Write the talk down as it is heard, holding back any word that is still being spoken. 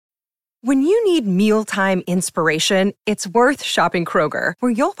When you need mealtime inspiration, it's worth shopping Kroger,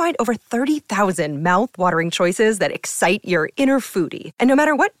 where you'll find over 30,000 mouth-watering choices that excite your inner foodie. And no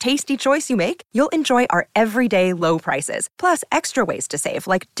matter what tasty choice you make, you'll enjoy our everyday low prices, plus extra ways to save,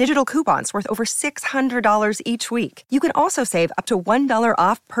 like digital coupons worth over $600 each week. You can also save up to $1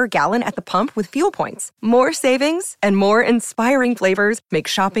 off per gallon at the pump with fuel points. More savings and more inspiring flavors make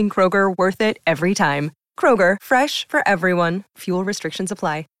shopping Kroger worth it every time. Kroger, fresh for everyone. Fuel restrictions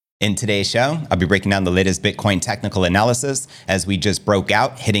apply. In today's show, I'll be breaking down the latest Bitcoin technical analysis as we just broke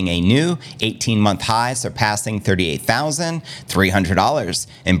out, hitting a new 18-month high, surpassing $38,300.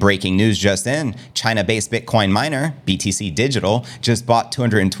 In breaking news just in, China-based Bitcoin miner BTC Digital just bought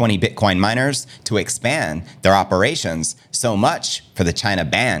 220 Bitcoin miners to expand their operations. So much for the China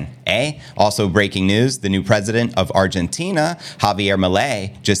ban, eh? Also breaking news, the new president of Argentina, Javier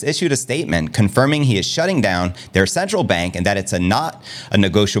Milei, just issued a statement confirming he is shutting down their central bank and that it's not a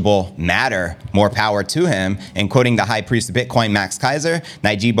negotiable matter. More power to him. And quoting the high priest of Bitcoin, Max Kaiser,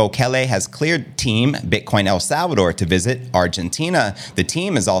 Nayib Bukele has cleared Team Bitcoin El Salvador to visit Argentina. The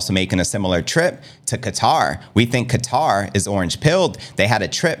team is also making a similar trip to Qatar. We think Qatar is orange-pilled. They had a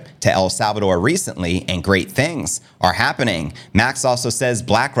trip to El Salvador recently, and great things are happening. Max also says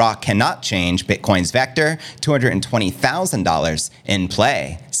BlackRock cannot change Bitcoin's vector, $220,000 in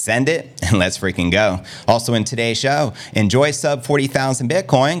play. Send it and let's freaking go. Also in today's show, enjoy sub 40,000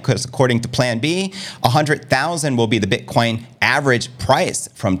 Bitcoin because according to Plan B, 100,000 will be the Bitcoin average price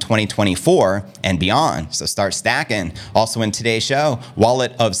from 2024 and beyond. So start stacking. Also in today's show,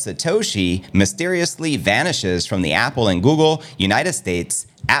 wallet of Satoshi mysteriously vanishes from the Apple and Google United States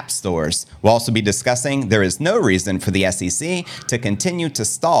app stores. We'll also be discussing there is no reason for the SEC to continue to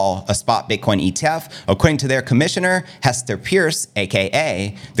stall a spot Bitcoin ETF, according to their commissioner, Hester Pierce,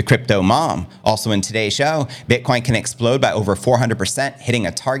 aka the crypto mom. Also in today's show, Bitcoin can explode by over 400%, hitting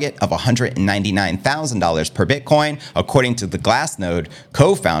a target of $199,000 per Bitcoin, according to the Glassnode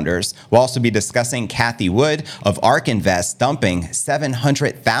co-founders. We'll also be discussing Cathie Wood of ARK Invest dumping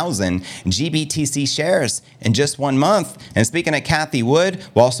 700,000 GBTC shares in just 1 month. And speaking of Cathie Wood,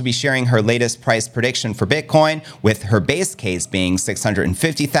 we'll also be sharing her latest price prediction for Bitcoin, with her base case being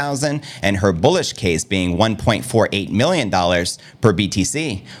 $650,000 and her bullish case being $1.48 million per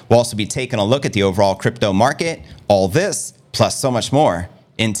BTC. We'll also be taking a look at the overall crypto market. All this, plus so much more,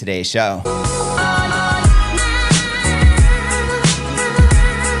 in today's show.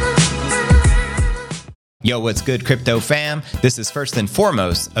 Yo, what's good, crypto fam? This is first and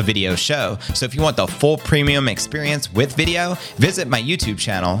foremost a video show. So if you want the full premium experience with video, visit my YouTube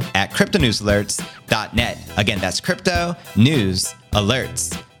channel at cryptonewsalerts.net. Again, that's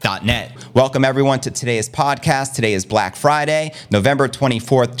cryptonewsalerts.net. Welcome everyone to today's podcast. Today is Black Friday, November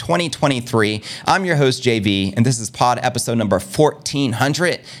 24th, 2023. I'm your host, JV, and this is pod episode number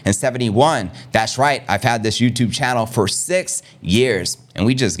 1471. That's right, I've had this YouTube channel for 6 years. And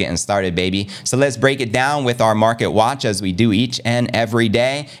we just getting started, baby. So let's break it down with our market watch as we do each and every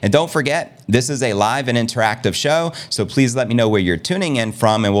day. And don't forget, this is a live and interactive show. So please let me know where you're tuning in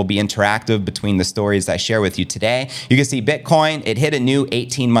from, and we'll be interactive between the stories I share with you today. You can see Bitcoin, it hit a new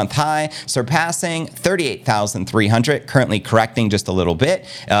 18-month high, surpassing 38,300, currently correcting just a little bit.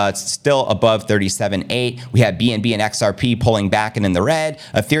 It's still above 37.8. We have BNB and XRP pulling back and in the red.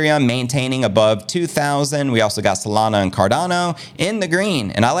 Ethereum maintaining above 2,000. We also got Solana and Cardano in the green.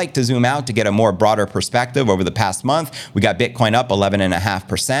 And I like to zoom out to get a more broader perspective over the past month. We got Bitcoin up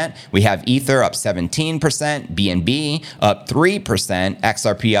 11.5%. We have Ether up 17%, BNB up 3%,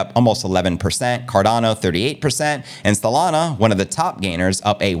 XRP up almost 11%, Cardano 38%, and Solana, one of the top gainers,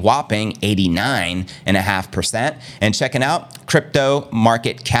 up a whopping 89.5%. And checking out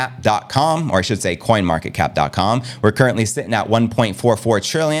cryptomarketcap.com, or I should say coinmarketcap.com, we're currently sitting at 1.44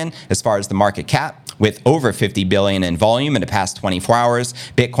 trillion as far as the market cap, with over 50 billion in volume in the past 24 hours.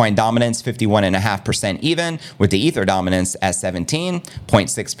 Bitcoin dominance 51.5% even, with the Ether dominance at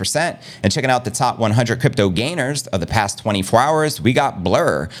 17.6%. And checking out the top 100 crypto gainers of the past 24 hours, we got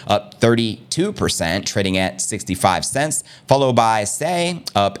Blur up 32%, trading at 65 cents, followed by Say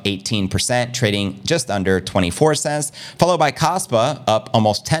up 18%, trading just under 24 cents, followed by Kaspa up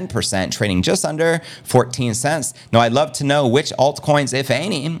almost 10%, trading just under 14 cents. Now, I'd love to know which altcoins, if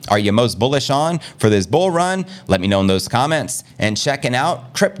any, are you most bullish on for this bull run? Let me know in those comments. And checking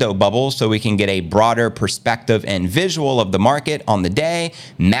out Crypto Bubble so we can get a broader perspective and visual of the market on the day.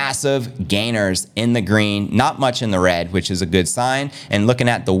 Massive gainers in the green, not much in the red, which is a good sign. And looking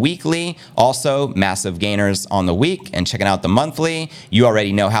at the weekly, Also, massive gainers on the week. And checking out the monthly, you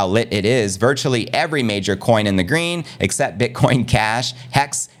already know how lit it is. Virtually every major coin in the green except Bitcoin Cash,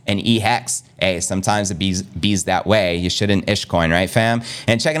 Hex, and eHex. Hey, sometimes it bees that way. You shouldn't Ishcoin, right, fam?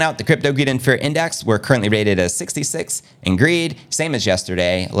 And checking out the Crypto Greed and Fear Index, we're currently rated a 66 in greed, same as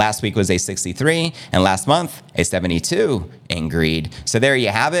yesterday. Last week was a 63, and last month, a 72 in greed. So there you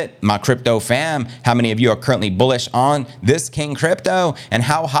have it, my crypto fam. How many of you are currently bullish on this King Crypto? And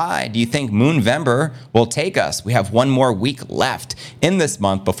how high do you think Moonvember will take us? We have one more week left in this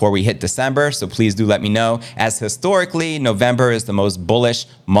month before we hit December, so please do let me know, as historically, November is the most bullish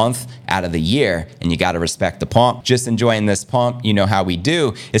month out of the year, and you got to respect the pump. Just enjoying this pump. You know how we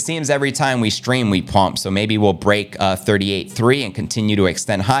do. It seems every time we stream, we pump. So maybe we'll break 38.3 and continue to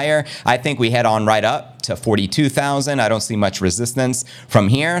extend higher. I think we head on right up to 42,000. I don't see much resistance from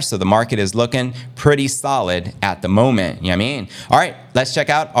here. So the market is looking pretty solid at the moment. You know what I mean? All right, let's check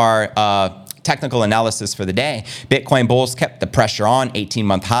out our technical analysis for the day. Bitcoin bulls kept the pressure on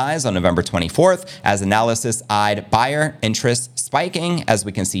 18-month highs on November 24th as analysis eyed buyer interest spiking, as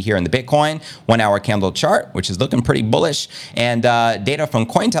we can see here in the Bitcoin 1-hour candle chart, which is looking pretty bullish. And data from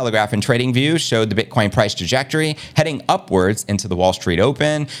Cointelegraph and TradingView showed the Bitcoin price trajectory heading upwards into the Wall Street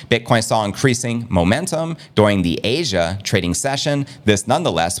Open. Bitcoin saw increasing momentum during the Asia trading session. This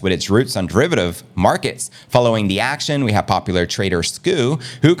nonetheless with its roots on derivative markets. Following the action, we have popular trader Scoo,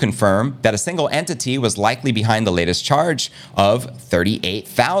 who confirmed that a single entity was likely behind the latest charge of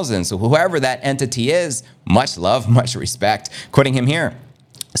 38,000. So whoever that entity is, much love, much respect. Quoting him here.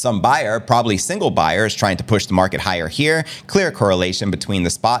 Some buyer, probably single buyer, is trying to push the market higher here. Clear correlation between the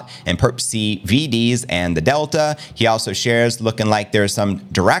spot and perp CVDs and the delta. He also shares looking like there's some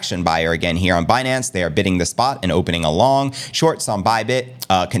direction buyer again here on Binance. They are bidding the spot and opening along. Shorts on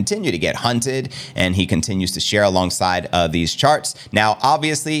Bybit continue to get hunted, and he continues to share alongside these charts. Now,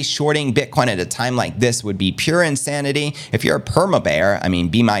 obviously, shorting Bitcoin at a time like this would be pure insanity. If you're a perma bear, I mean,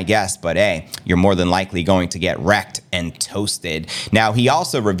 be my guest, but hey, you're more than likely going to get wrecked and toasted. Now, he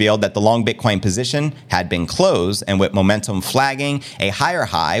also revealed that the long Bitcoin position had been closed, and with momentum flagging, a higher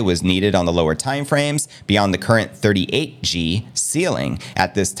high was needed on the lower timeframes beyond the current 38G ceiling.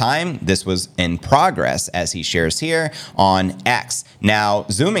 At this time, this was in progress, as he shares here on X. Now,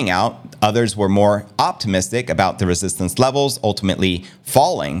 zooming out, others were more optimistic about the resistance levels ultimately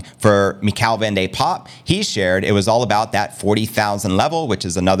falling. For Mikhail van de Popp, he shared it was all about that 40,000 level, which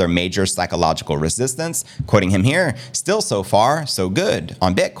is another major psychological resistance. Quoting him here, still so far, so good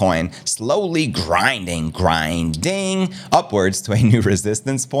on Bitcoin, slowly grinding upwards to a new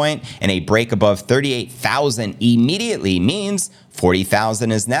resistance point, and a break above 38,000 immediately means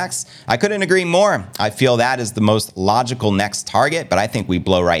 40,000 is next. I couldn't agree more. I feel that is the most logical next target, but I think we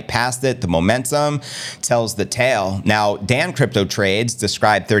blow right past it. The momentum tells the tale. Now, Dan Crypto Trades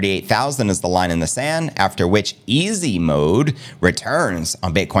described 38,000 as the line in the sand, after which easy mode returns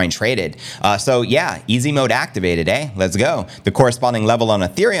on Bitcoin traded. So yeah, easy mode activated, eh? Let's go. The corresponding level on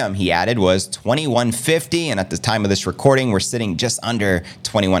Ethereum, he added, was 2150, and at the time of this recording, we're sitting just under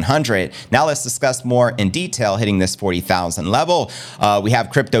 2100. Now let's discuss more in detail hitting this 40,000 level. We have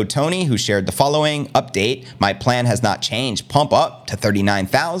Crypto Tony, who shared the following update. My plan has not changed. Pump up to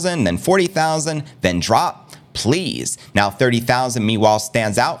 39,000, then 40,000, then drop, please. Now, 30,000 meanwhile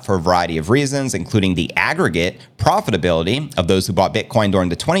stands out for a variety of reasons, including the aggregate profitability of those who bought Bitcoin during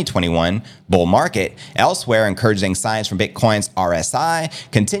the 2021 bull market. Elsewhere, encouraging signs from Bitcoin's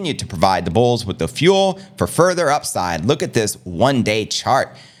RSI continued to provide the bulls with the fuel for further upside. Look at this one-day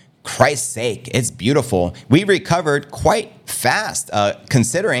chart. Christ's sake, it's beautiful. We recovered quite fast,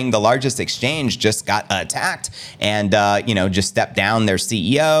 considering the largest exchange just got attacked and, just stepped down their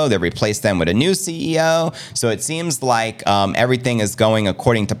CEO. They replaced them with a new CEO. So it seems like everything is going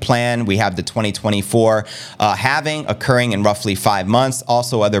according to plan. We have the 2024 halving occurring in roughly 5 months.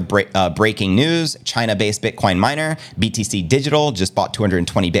 Also, other breaking news, China-based Bitcoin miner, BTC Digital, just bought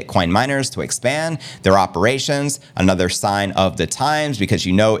 220 Bitcoin miners to expand their operations. Another sign of the times, because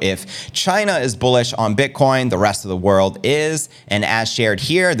if China is bullish on Bitcoin, the rest of the world is. And as shared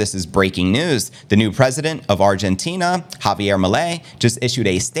here, this is breaking news. The new president of Argentina, Javier Milei, just issued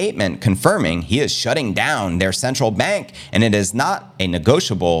a statement confirming he is shutting down their central bank, and it is not a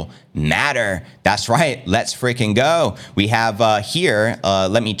negotiable matter. That's right. Let's freaking go. We have here,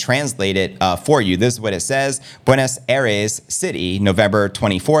 let me translate it for you. This is what it says. Buenos Aires City, November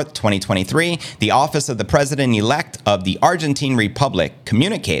 24th, 2023. The office of the president-elect of the Argentine Republic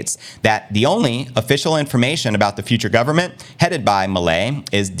communicates that the only official information about the future government headed by Milei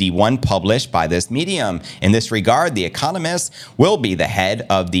is the one published by this medium. In this regard, the Economist will be the head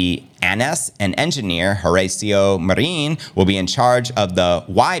of the Annes and engineer Horacio Marin will be in charge of the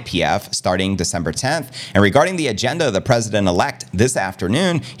YPF starting December 10th. And regarding the agenda of the president-elect this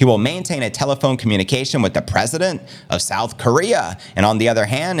afternoon, he will maintain a telephone communication with the president of South Korea. And on the other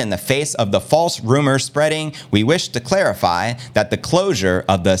hand, in the face of the false rumors spreading, we wish to clarify that the closure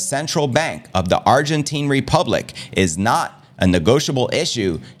of the Central Bank of the Argentine Republic is not a negotiable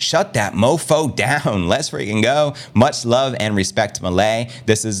issue. Shut that mofo down. Let's freaking go. Much love and respect to Malay.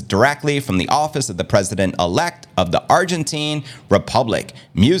 This is directly from the office of the president-elect of the Argentine Republic.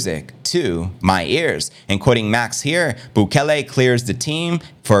 Music to my ears. And quoting Max here, Bukele clears the team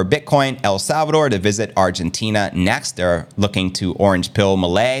for Bitcoin El Salvador to visit Argentina next. They're looking to orange pill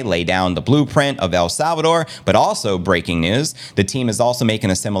Malay, lay down the blueprint of El Salvador, but also breaking news, the team is also making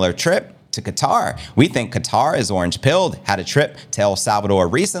a similar trip to Qatar. We think Qatar is orange pilled, had a trip to El Salvador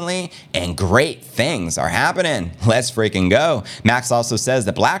recently, and great things are happening. Let's freaking go. Max also says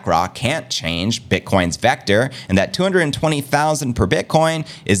that BlackRock can't change Bitcoin's vector and that 220,000 per Bitcoin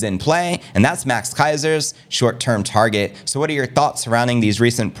is in play, and that's Max Kaiser's short-term target. So what are your thoughts surrounding these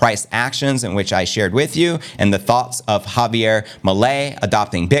recent price actions in which I shared with you, and the thoughts of Javier Milei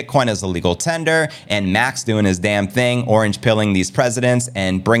adopting Bitcoin as a legal tender, and Max doing his damn thing, orange pilling these presidents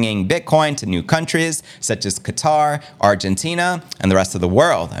and bringing Bitcoin to new countries such as Qatar, Argentina, and the rest of the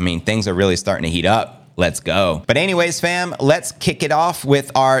world? I mean, things are really starting to heat up. Let's go. But anyways, fam, let's kick it off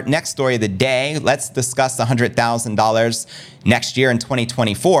with our next story of the day. Let's discuss $100,000 next year in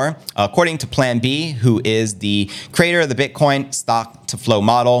 2024. According to Plan B, who is the creator of the Bitcoin stock to flow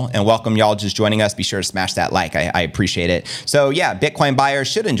model, and welcome y'all just joining us. Be sure to smash that like. I appreciate it. So yeah, Bitcoin buyers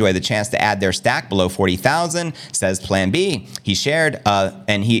should enjoy the chance to add their stack below 40,000, says Plan B. He shared,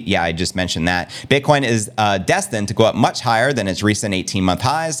 I just mentioned that. Bitcoin is destined to go up much higher than its recent 18-month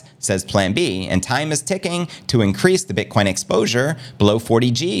highs, says Plan B, and time is ticking to increase the Bitcoin exposure below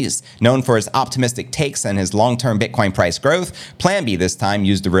 40 Gs. Known for his optimistic takes and his long-term Bitcoin price growth, Plan B this time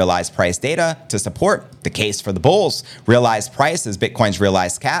used the realized price data to support the case for the bulls. Realized price is Bitcoin's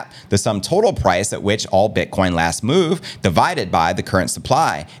realized cap, the sum total price at which all Bitcoin last move, divided by the current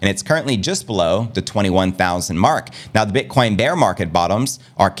supply. And it's currently just below the 21,000 mark. Now, the Bitcoin bear market bottoms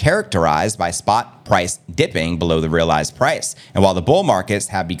are characterized by spot price dipping below the realized price. And while the bull markets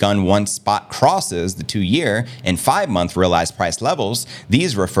have begun once spot crosses the 2-year and 5-month realized price levels,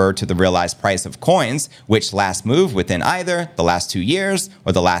 these refer to the realized price of coins which last move within either the last 2 years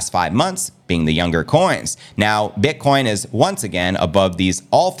or the last 5 months, being the younger coins. Now, Bitcoin is once again above these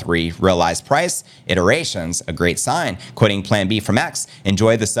all three realized price iterations, a great sign. Quoting Plan B from X,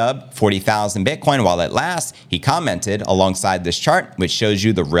 enjoy the sub 40,000 Bitcoin while it lasts. He commented alongside this chart, which shows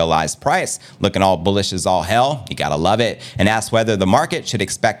you the realized price. Looking all bullish as all hell, you gotta love it. And asked whether the market should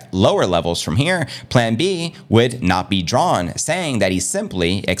expect lower levels from here, Plan B would not be drawn, saying that he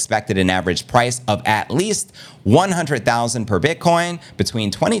simply expected an average price of at least 100,000 per Bitcoin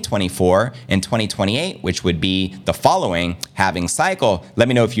between 2024 and 2028, which would be the following halving cycle. Let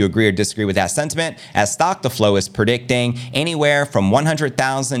me know if you agree or disagree with that sentiment, as Stock to Flow is predicting anywhere from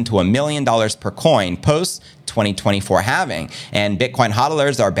 100,000 to $1 million per coin post 2024 halving. And Bitcoin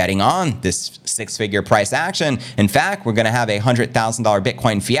hodlers are betting on this 6-figure price action. In fact, we're going to have a $100,000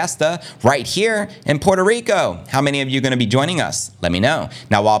 Bitcoin fiesta right here in Puerto Rico. How many of you are going to be joining us? Let me know.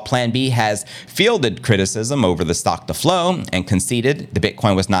 Now, while Plan B has fielded criticism over the stock to flow and conceded the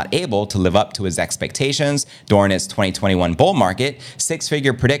Bitcoin was not able to live up to his expectations during its 2021 bull market,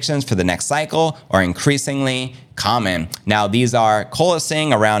 6-figure predictions for the next cycle are increasingly common. Now, these are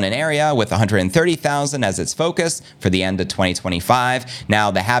coalescing around an area with 130,000 as its focus for the end of 2025.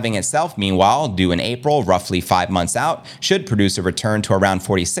 Now, the halving itself, meanwhile, due in April, roughly 5 months out, should produce a return to around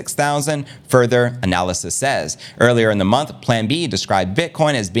 46,000, further analysis says. Earlier in the month, Plan B described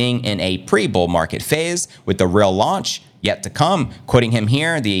Bitcoin as being in a pre-bull market phase, with the real launch yet to come. Quoting him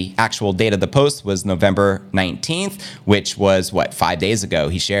here, the actual date of the post was November 19th, which was, 5 days ago,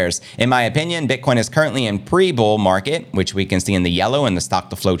 he shares. In my opinion, Bitcoin is currently in pre-bull market, which we can see in the yellow in the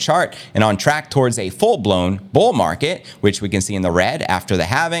stock to flow chart, and on track towards a full-blown bull market, which we can see in the red after the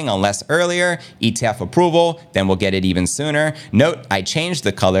halving, unless earlier ETF approval, then we'll get it even sooner. Note, I changed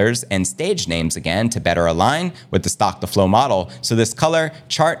the colors and stage names again to better align with the stock to flow model. So this color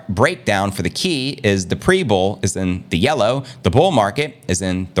chart breakdown for the key is the pre-bull is in the yellow, the bull market is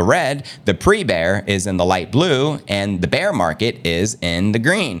in the red, the pre-bear is in the light blue, and the bear market is in the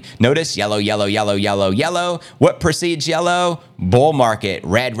green. Notice yellow, yellow, yellow, yellow, yellow. What precedes yellow? bull market,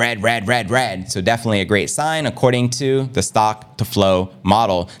 red, red, red, red, red. So definitely a great sign according to the stock to flow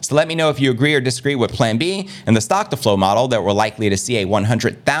model. So let me know if you agree or disagree with Plan B and the stock to flow model that we're likely to see a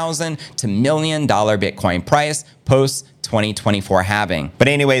 $100,000 to $1 million Bitcoin price post 2024 halving. But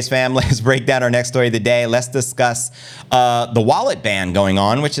anyways, fam, let's break down our next story of the day. Let's discuss the wallet ban going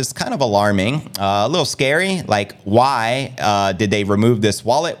on, which is kind of alarming, a little scary. Like, why did they remove this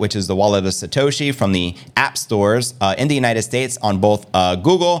wallet, which is the wallet of Satoshi, from the app stores in the United States on both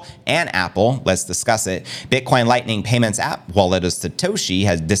Google and Apple? Let's discuss it. Bitcoin Lightning Payments app, wallet of Satoshi,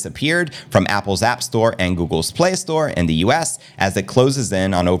 has disappeared from Apple's App Store and Google's Play Store in the US as it closes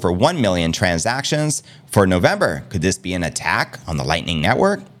in on over 1 million transactions for November. Could this be an attack on the Lightning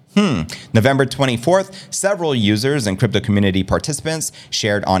Network? November 24th, several users and crypto community participants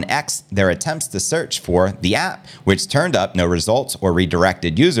shared on X their attempts to search for the app, which turned up no results or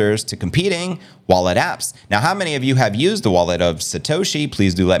redirected users to competing wallet apps. Now, how many of you have used the wallet of Satoshi?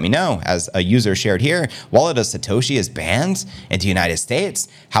 Please do let me know. As a user shared here, wallet of Satoshi is banned in the United States.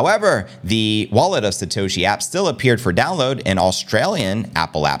 However, the wallet of Satoshi app still appeared for download in Australian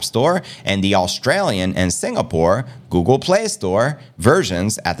Apple App Store and the Australian and Singapore Google Play Store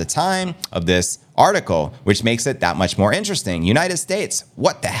versions at the time of this article, which makes it that much more interesting. United States,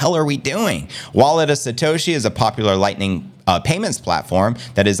 what the hell are we doing? Wallet of Satoshi is a popular Lightning payments platform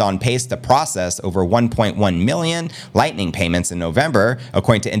that is on pace to process over 1.1 million Lightning payments in November,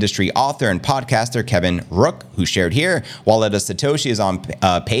 according to industry author and podcaster Kevin Rook, who shared here. Wallet of Satoshi is on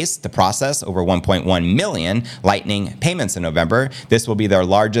pace to process over 1.1 million Lightning payments in November. This will be their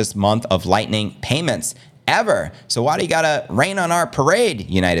largest month of Lightning payments ever. So why do you gotta rain on our parade,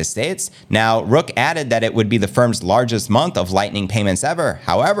 United States? Now, Rook added that it would be the firm's largest month of Lightning payments ever.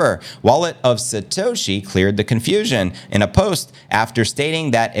 However, Wallet of Satoshi cleared the confusion in a post after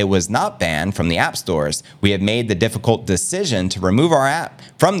stating that it was not banned from the app stores. We have made the difficult decision to remove our app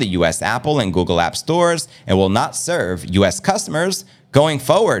from the US Apple and Google App stores and will not serve US customers going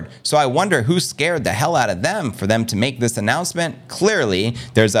forward. So I wonder who scared the hell out of them for them to make this announcement. Clearly,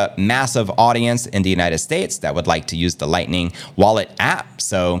 there's a massive audience in the United States that would like to use the Lightning Wallet app.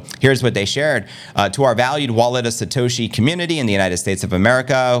 So here's what they shared. To our valued Wallet of Satoshi community in the United States of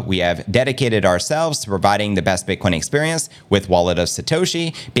America, we have dedicated ourselves to providing the best Bitcoin experience with Wallet of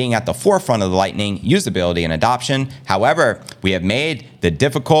Satoshi being at the forefront of the Lightning usability and adoption. However, we have made the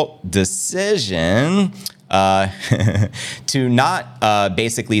difficult decision to not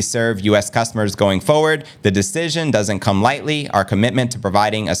basically serve U.S. customers going forward. The decision doesn't come lightly. Our commitment to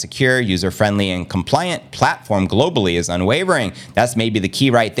providing a secure, user-friendly, and compliant platform globally is unwavering. That's maybe the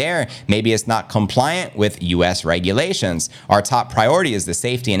key right there. Maybe it's not compliant with U.S. regulations. Our top priority is the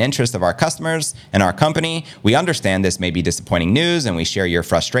safety and interest of our customers and our company. We understand this may be disappointing news, and we share your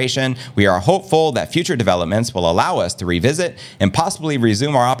frustration. We are hopeful that future developments will allow us to revisit and possibly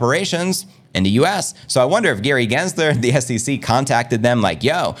resume our operations in the US. So I wonder if Gary Gensler, the SEC, contacted them like,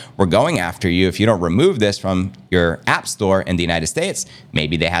 yo, we're going after you if you don't remove this from your app store in the United States.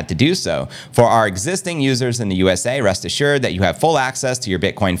 Maybe they had to do so. For our existing users in the USA, rest assured that you have full access to your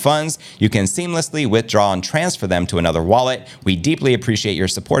Bitcoin funds. You can seamlessly withdraw and transfer them to another wallet. We deeply appreciate your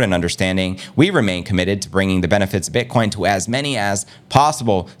support and understanding. We remain committed to bringing the benefits of Bitcoin to as many as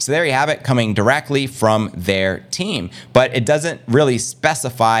possible. So there you have it, coming directly from their team. But it doesn't really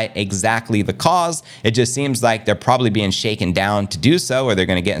specify exactly the cause. It just seems like they're probably being shaken down to do so, or they're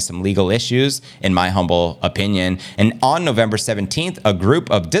going to get in some legal issues, in my humble opinion. And on November 17th, a group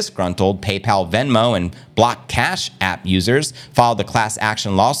of disgruntled PayPal, Venmo, and Block Cash app users filed a class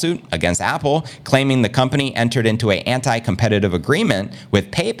action lawsuit against Apple, claiming the company entered into an anti-competitive agreement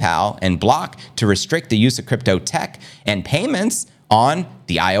with PayPal and Block to restrict the use of crypto tech and payments on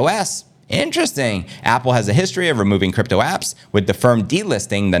the iOS. Interesting. Apple has a history of removing crypto apps, with the firm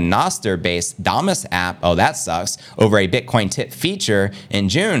delisting the Nostr-based Damus app, oh that sucks, over a Bitcoin tip feature in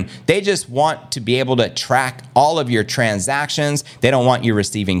June. They just want to be able to track all of your transactions. They don't want you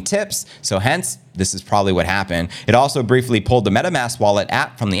receiving tips, so hence, this is probably what happened. It also briefly pulled the MetaMask wallet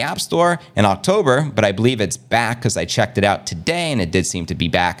app from the App Store in October, but I believe it's back because I checked it out today and it did seem to be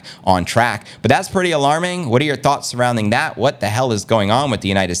back on track. But that's pretty alarming. What are your thoughts surrounding that? What the hell is going on with the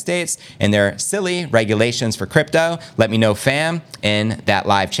United States and their silly regulations for crypto? Let me know, fam, in that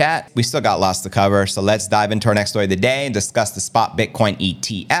live chat. We still got lots to cover, so let's dive into our next story of the day and discuss the spot Bitcoin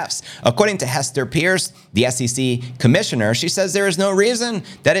ETFs. According to Hester Pierce, the SEC commissioner, she says there is no reason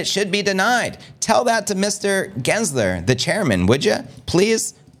that it should be denied. Tell that to Mr. Gensler, the chairman, would you?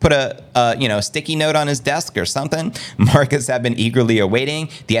 Please? put a sticky note on his desk or something. Markets have been eagerly awaiting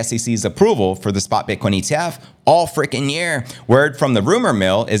the SEC's approval for the spot Bitcoin ETF all freaking year. Word from the rumor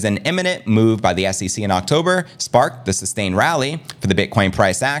mill is an imminent move by the SEC in October sparked the sustained rally for the Bitcoin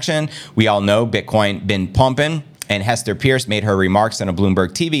price action. We all know Bitcoin been pumping. And Hester Pierce made her remarks in a Bloomberg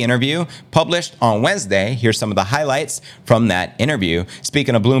TV interview published on Wednesday. Here's some of the highlights from that interview.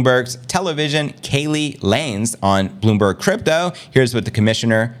 Speaking of Bloomberg's television, Kaylee Lanes on Bloomberg Crypto, here's what the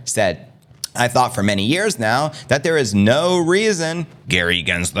commissioner said. I thought for many years now that there is no reason, Gary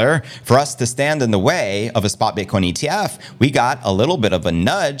Gensler, for us to stand in the way of a spot Bitcoin ETF. We got a little bit of a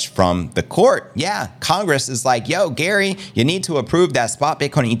nudge from the court. Yeah, Congress is like, yo, Gary, you need to approve that spot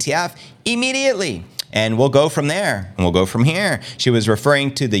Bitcoin ETF immediately. And we'll go from there, and we'll go from here. She was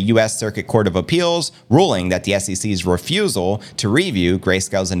referring to the U.S. Circuit Court of Appeals ruling that the SEC's refusal to review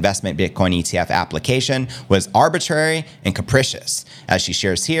Grayscale's investment Bitcoin ETF application was arbitrary and capricious, as she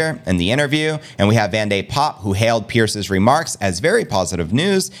shares here in the interview. And we have Van Pop, who hailed Pierce's remarks as very positive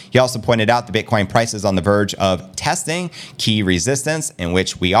news. He also pointed out the Bitcoin price is on the verge of testing key resistance, in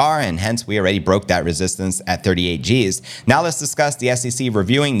which we are, and hence we already broke that resistance at 38 Gs. Now let's discuss the SEC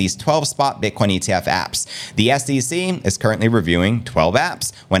reviewing these 12 spot Bitcoin ETF apps. The SEC is currently reviewing 12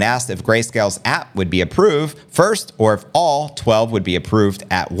 apps. When asked if Grayscale's app would be approved first or if all 12 would be approved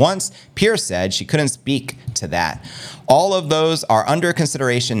at once, Pierce said she couldn't speak to that. All of those are under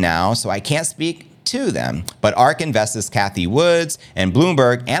consideration now, so I can't speak to them. But ARK Invest's Cathie Woods and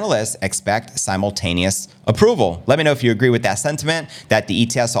Bloomberg analysts expect simultaneous approval. Let me know if you agree with that sentiment, that the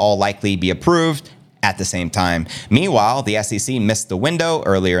ETFs will all likely be approved at the same time. Meanwhile, the SEC missed the window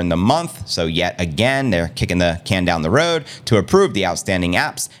earlier in the month, so yet again, they're kicking the can down the road to approve the outstanding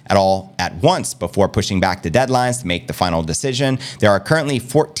apps at once before pushing back the deadlines to make the final decision. There are currently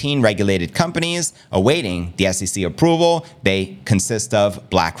 14 regulated companies awaiting the SEC approval. They consist of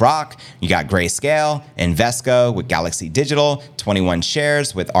BlackRock, you got Grayscale, Invesco with Galaxy Digital, 21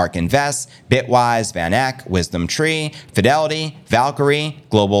 Shares with ARK Invest, Bitwise, VanEck, WisdomTree, Fidelity, Valkyrie,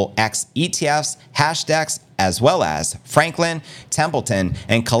 Global X ETFs, Hashdex, as well as Franklin Templeton.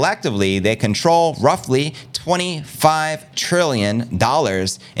 And collectively, they control roughly $25 trillion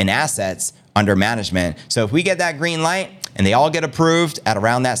in assets under management. So if we get that green light, and they all get approved at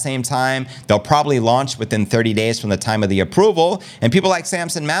around that same time, they'll probably launch within 30 days from the time of the approval. And people like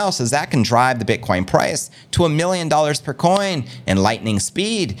Samson Mouse says that can drive the Bitcoin price to $1 million per coin in lightning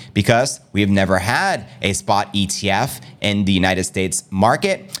speed, because we've never had a spot ETF in the United States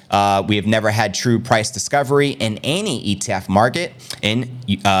market. We have never had true price discovery in any ETF market in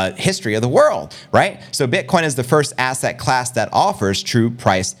history of the world, right? So Bitcoin is the first asset class that offers true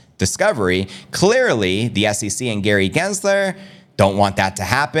price discovery. Clearly, the SEC and Gary Gensler don't want that to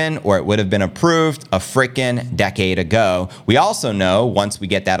happen, or it would have been approved a freaking decade ago. We also know once we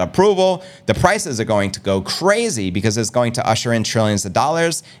get that approval, the prices are going to go crazy because it's going to usher in trillions of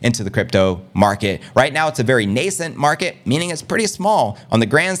dollars into the crypto market. Right now, it's a very nascent market, meaning it's pretty small on the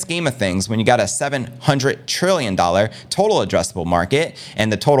grand scheme of things. When you got a $700 trillion total addressable market,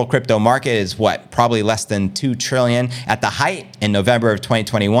 and the total crypto market is what? Probably less than $2 trillion. At the height in November of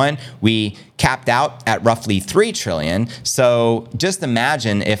 2021, we capped out at roughly $3 trillion. So just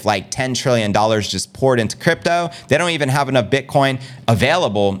imagine if like $10 trillion just poured into crypto. They don't even have enough Bitcoin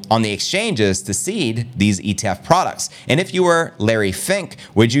available on the exchanges to seed these ETF products. And if you were Larry Fink,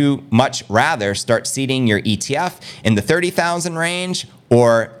 would you much rather start seeding your ETF in the 30,000 range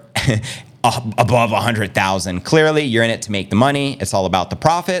or above 100,000? Clearly, you're in it to make the money. It's all about the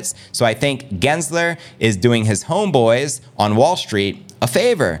profits. So I think Gensler is doing his homeboys on Wall Street a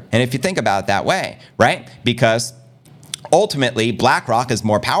favor. And if you think about it that way, right? Because ultimately, BlackRock is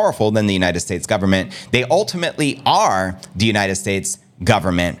more powerful than the United States government. They ultimately are the United States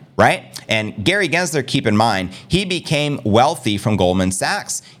government, right? And Gary Gensler, keep in mind, he became wealthy from Goldman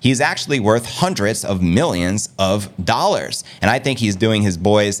Sachs. He's actually worth hundreds of millions of dollars. And I think he's doing his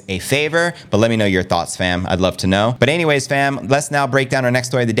boys a favor. But let me know your thoughts, fam. I'd love to know. But anyways, fam, let's now break down our next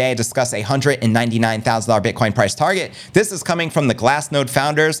story of the day, discuss a $199,000 Bitcoin price target. This is coming from the Glassnode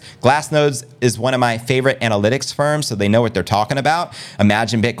founders. Glassnode is one of my favorite analytics firms, so they know what they're talking about.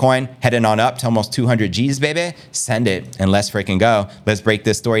 Imagine Bitcoin heading on up to almost 200 Gs, baby. Send it and let's freaking go. Let's break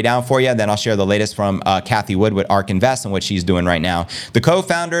this story down for you. Then I'll share the latest from Cathie Wood with ARK Invest and what she's doing right now. The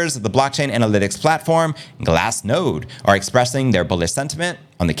co-founders of the blockchain analytics platform, Glassnode, are expressing their bullish sentiment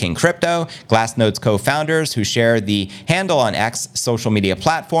on the King Crypto. Glassnode's co-founders, who share the handle on X social media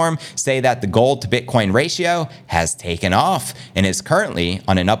platform, say that the gold to Bitcoin ratio has taken off and is currently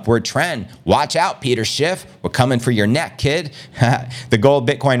on an upward trend. Watch out, Peter Schiff. We're coming for your neck, kid. The gold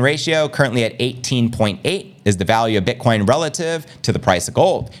Bitcoin ratio currently at 18.8 is the value of Bitcoin relative to the price of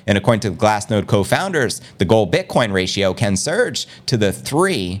gold. And according to the Glassnode co-founders, the gold-Bitcoin ratio can surge to the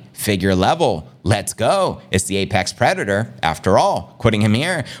 3-figure level. Let's go. It's the apex predator after all. Quoting him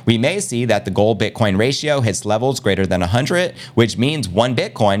here, we may see that the gold-Bitcoin ratio hits levels greater than 100, which means one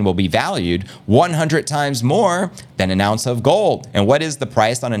Bitcoin will be valued 100 times more than an ounce of gold. And what is the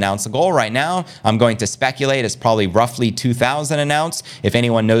price on an ounce of gold right now? I'm going to speculate it's probably roughly $2,000 an ounce. If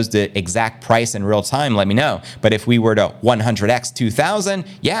anyone knows the exact price in real time, let me know. But if we were to 100x 2,000,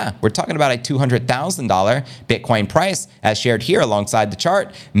 yeah, we're talking about a $200,000 Bitcoin price as shared here alongside the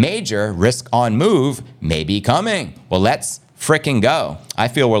chart. Major risk on move may be coming. Well, let's frickin' go. I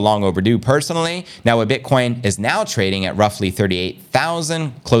feel we're long overdue personally. Now, with Bitcoin is now trading at roughly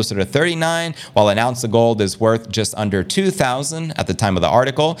 38,000, closer to 39, while an ounce of gold is worth just under 2,000 at the time of the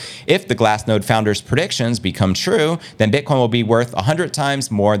article. If the Glassnode founders' predictions become true, then Bitcoin will be worth 100 times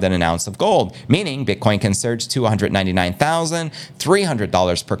more than an ounce of gold, meaning Bitcoin can surge to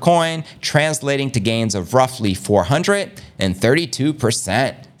 $199,300 per coin, translating to gains of roughly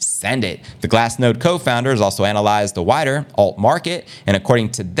 432%. Send it. The Glassnode co-founders also analyzed the wider alt market, and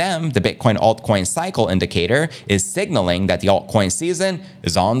according to them, the Bitcoin altcoin cycle indicator is signaling that the altcoin season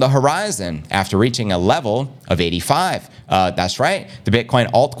is on the horizon after reaching a level of 85. That's right. The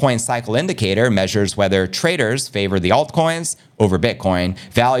Bitcoin altcoin cycle indicator measures whether traders favor the altcoins over Bitcoin.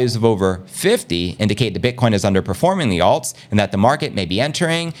 Values of over 50 indicate that Bitcoin is underperforming the alts and that the market may be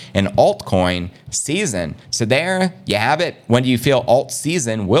entering an altcoin season. So there you have it. When do you feel alt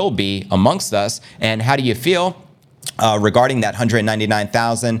season will be amongst us? And how do you feel regarding that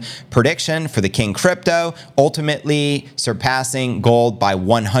 199,000 prediction for the King crypto, ultimately surpassing gold by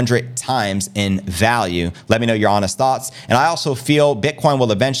 100 times in value? Let me know your honest thoughts. And I also feel Bitcoin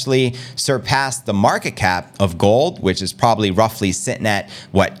will eventually surpass the market cap of gold, which is probably roughly sitting at,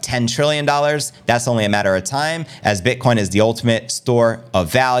 what, $10 trillion? That's only a matter of time, as Bitcoin is the ultimate store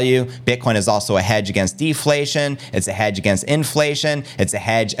of value. Bitcoin is also a hedge against deflation. It's a hedge against inflation. It's a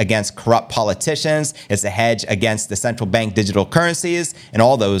hedge against corrupt politicians. It's a hedge against the central bank digital currencies and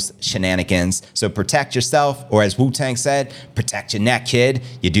all those shenanigans. So protect yourself, or as Wu-Tang said, protect your neck, kid.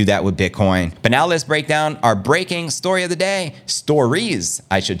 You do that with Bitcoin. But now let's break down our breaking story of the day. Stories,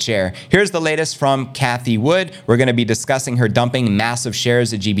 I should share. Here's the latest from Cathie Wood. We're going to be discussing her dumping massive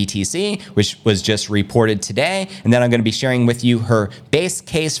shares of GBTC, which was just reported today. And then I'm going to be sharing with you her base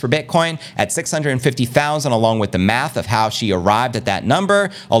case for Bitcoin at 650,000, along with the math of how she arrived at that number,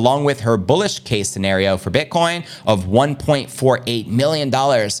 along with her bullish case scenario for Bitcoin of $1.48 million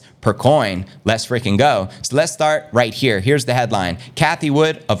per coin. Let's freaking go. So let's start right here. Here's the headline. Cathie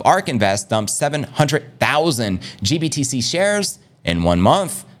Wood of ARK Invest dumped 700,000 GBTC shares in 1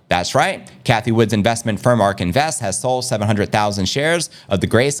 month. That's right. Cathie Wood's investment firm ARK Invest has sold 700,000 shares of the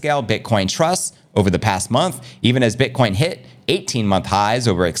Grayscale Bitcoin Trust over the past month, even as Bitcoin hit 18-month highs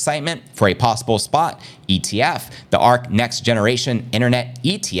over excitement for a possible spot ETF. The ARK Next Generation Internet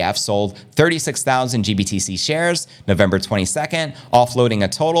ETF sold 36,000 GBTC shares November 22nd, offloading a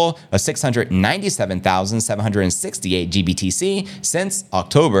total of 697,768 GBTC since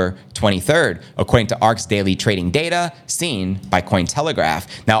October 23rd, according to ARK's daily trading data seen by Cointelegraph.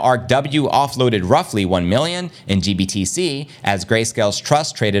 Now, ARK W offloaded roughly 1 million in GBTC as Grayscale's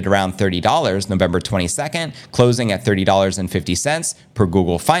trust traded around $30 November 22nd, closing at $30.50 per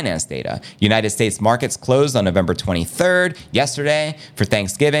Google Finance data. United States markets closed on November 23rd, yesterday, for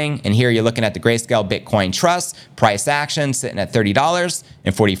Thanksgiving. And here you're looking at the Grayscale Bitcoin Trust price action sitting at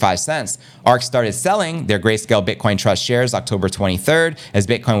 $30.45. ARK started selling their Grayscale Bitcoin Trust shares October 23rd as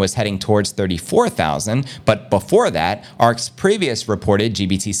Bitcoin was heading towards 34,000. But before that, ARK's previous reported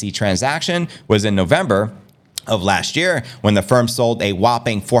GBTC transaction was in November of last year, when the firm sold a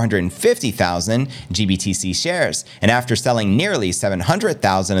whopping 450,000 GBTC shares. And after selling nearly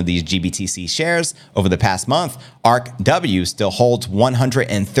 700,000 of these GBTC shares over the past month, ARK W still holds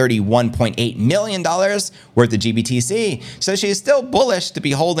 $131.8 million worth of GBTC. So she's still bullish to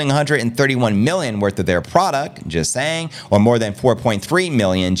be holding $131 million worth of their product, just saying, or more than 4.3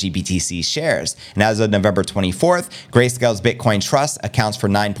 million GBTC shares. And as of November 24th, Grayscale's Bitcoin Trust accounts for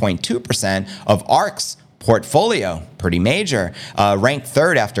 9.2% of ARK's portfolio. Pretty major. Ranked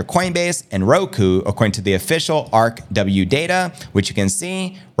third after Coinbase and Roku, according to the official ARK W data, which you can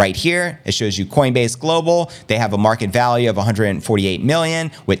see right here. It shows you Coinbase Global. They have a market value of 148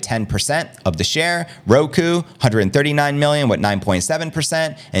 million with 10% of the share. Roku, 139 million with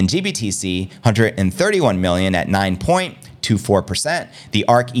 9.7%. And GBTC, 131 million at 9.2%. 0.24%. The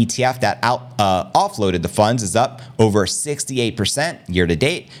ARK ETF that offloaded the funds is up over 68% year to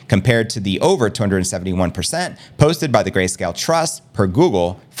date compared to the over 271% posted by the Grayscale Trust per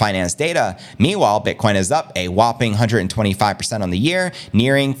Google Finance data. Meanwhile, Bitcoin is up a whopping 125% on the year,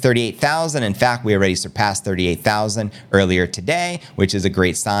 nearing 38,000. In fact, we already surpassed 38,000 earlier today, which is a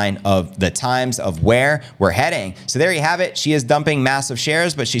great sign of the times of where we're heading. So there you have it. She is dumping massive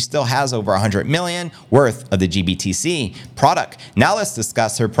shares, but she still has over 100 million worth of the GBTC product. Now let's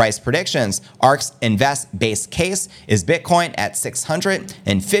discuss her price predictions. ARK's Invest base case is Bitcoin at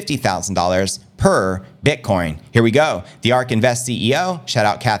 $650,000 per Bitcoin. Here we go. The ARK Invest CEO, shout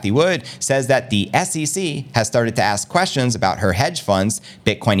out Cathie Wood, says that the SEC has started to ask questions about her hedge fund's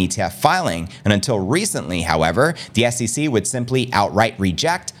Bitcoin ETF filing. And until recently, however, the SEC would simply outright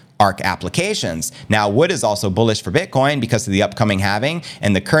reject ARK applications. Now, Wood is also bullish for Bitcoin because of the upcoming halving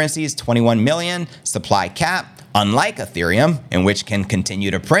and the currency's 21 million supply cap, unlike Ethereum, in which can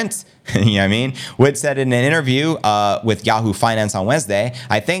continue to print. You know what I mean? Wood said in an interview with Yahoo Finance on Wednesday,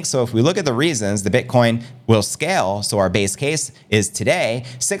 I think so if we look at the reasons the Bitcoin will scale, so our base case is today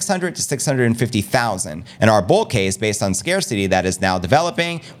 600 to 650,000. And our bull case based on scarcity that is now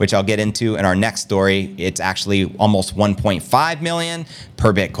developing, which I'll get into in our next story, it's actually almost 1.5 million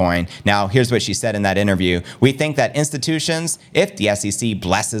per Bitcoin. Now, here's what she said in that interview. We think that institutions, if the SEC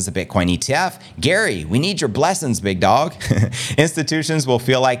blesses a Bitcoin ETF, Gary, we need your blessings, big dog. Institutions will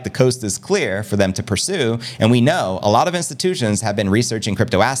feel like the coast is clear for them to pursue. And we know a lot of institutions have been researching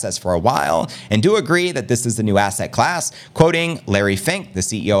crypto assets for a while and do agree that this is the new asset class. Quoting Larry Fink, the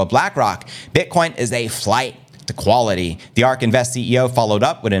CEO of BlackRock, Bitcoin is a flight to quality. The ARK Invest CEO followed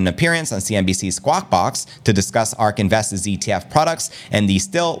up with an appearance on CNBC's Squawk Box to discuss ARK Invest's ETF products and the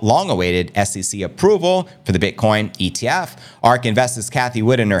still long-awaited SEC approval for the Bitcoin ETF. ARK Invest's Cathie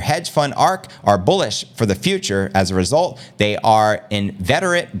Wood and her hedge fund ARK are bullish for the future. As a result, they are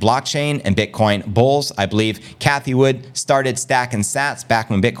inveterate blockchain and Bitcoin bulls. I believe Cathie Wood started stacking sats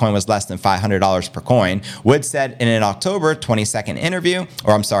back when Bitcoin was less than $500 per coin. Wood said in an October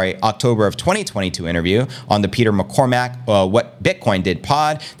 2022 interview on the Peter McCormack What Bitcoin Did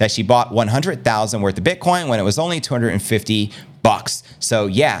pod that she bought 100,000 worth of Bitcoin when it was only 250 bucks. So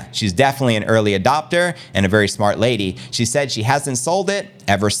yeah, she's definitely an early adopter and a very smart lady. She said she hasn't sold it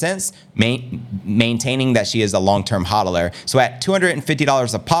ever since, maintaining that she is a long-term hodler. So at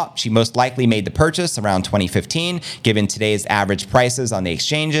 $250 a pop, she most likely made the purchase around 2015, given today's average prices on the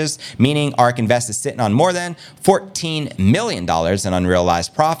exchanges, meaning ARK Invest is sitting on more than $14 million in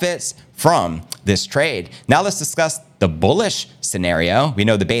unrealized profits from this trade. Now let's discuss the bullish scenario. We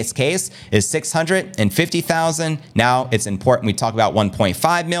know the base case is 650,000. Now it's important we talk about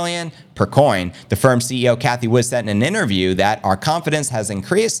 1.5 million per coin. The firm's CEO, Cathie Wood, said in an interview that our confidence has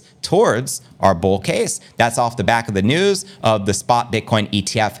increased towards our bull case. That's off the back of the news of the spot Bitcoin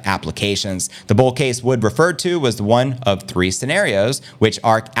ETF applications. The bull case Wood referred to was one of three scenarios, which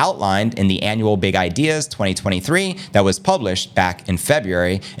ARK outlined in the annual Big Ideas 2023 that was published back in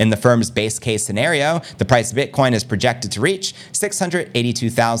February. In the firm's base case scenario, the price of Bitcoin is projected to reach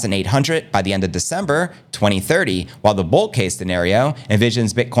 682,800 by the end of December 2030, while the bull case scenario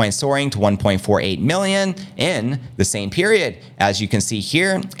envisions Bitcoin soaring to 1.48 million in the same period. As you can see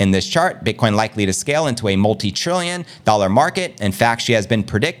here in this chart, Bitcoin likely to scale into a multi-trillion dollar market. In fact, she has been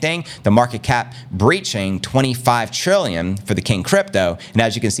predicting the market cap breaching 25 trillion for the king crypto. And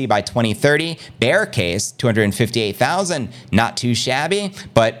as you can see, by 2030, bear case 258,000, not too shabby,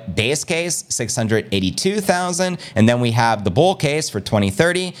 but base case 682,000. And then we have the bull case for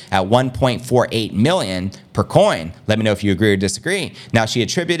 2030 at 1.48 million per coin. Let me know if you agree or disagree. Now, she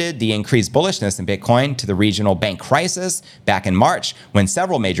attributed the increased bullishness in Bitcoin to the regional bank crisis back in March when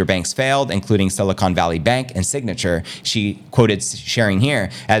several major banks failed, including Silicon Valley Bank and Signature. She quoted sharing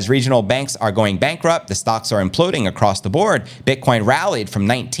here, as regional banks are going bankrupt, the stocks are imploding across the board. Bitcoin rallied from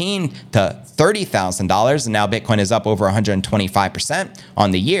 $19,000 to $30,000, and now Bitcoin is up over 125%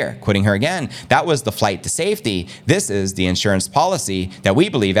 on the year. Quoting her again, that was the flight to safety. This is the insurance policy that we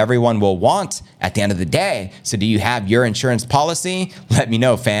believe everyone will want at the end of the day. So do you have your insurance policy? Let me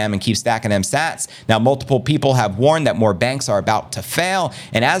know, fam, and keep stacking them sats. Now, multiple people have warned that more banks are about to fail.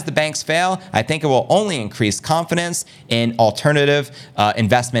 And as the banks fail, I think it will only increase confidence in alternative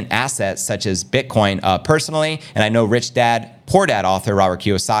investment assets such as Bitcoin personally. And I know Rich Dad Poor Dad author Robert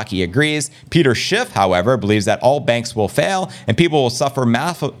Kiyosaki agrees. Peter Schiff, however, believes that all banks will fail and people will suffer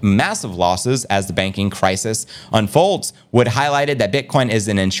massive losses as the banking crisis unfolds. Wood highlighted that Bitcoin is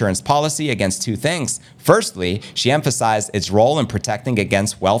an insurance policy against two things. Firstly, she emphasized its role in protecting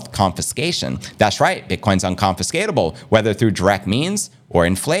against wealth confiscation. That's right, Bitcoin's unconfiscatable, whether through direct means or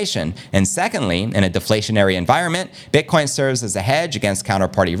inflation. And secondly, in a deflationary environment, Bitcoin serves as a hedge against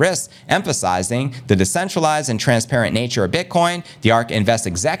counterparty risks, emphasizing the decentralized and transparent nature of Bitcoin. The ARK Invest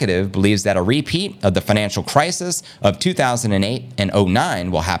executive believes that a repeat of the financial crisis of 2008 and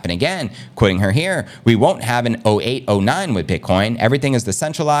 09 will happen again. Quoting her here, "We won't have an 08-09 with Bitcoin. Everything is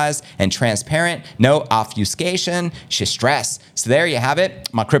decentralized and transparent, no obfuscation, stress." So there you have it,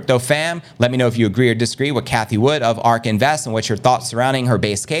 my crypto fam. Let me know if you agree or disagree with Cathie Wood of ARK Invest and what's your thoughts surrounding her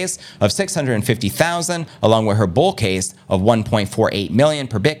base case of 650,000 along with her bull case of 1.48 million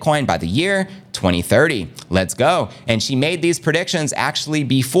per Bitcoin by the year 2030. Let's go. And she made these predictions actually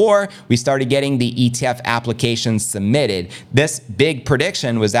before we started getting the ETF applications submitted. This big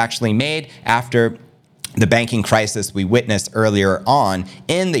prediction was actually made after the banking crisis we witnessed earlier on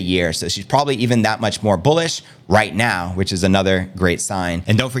in the year. So she's probably even that much more bullish right now, which is another great sign.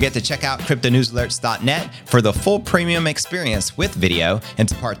 And don't forget to check out cryptonewsalerts.net for the full premium experience with video and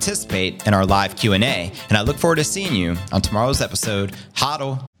to participate in our live Q&A. And I look forward to seeing you on tomorrow's episode.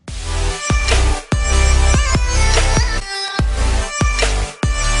 Hodl.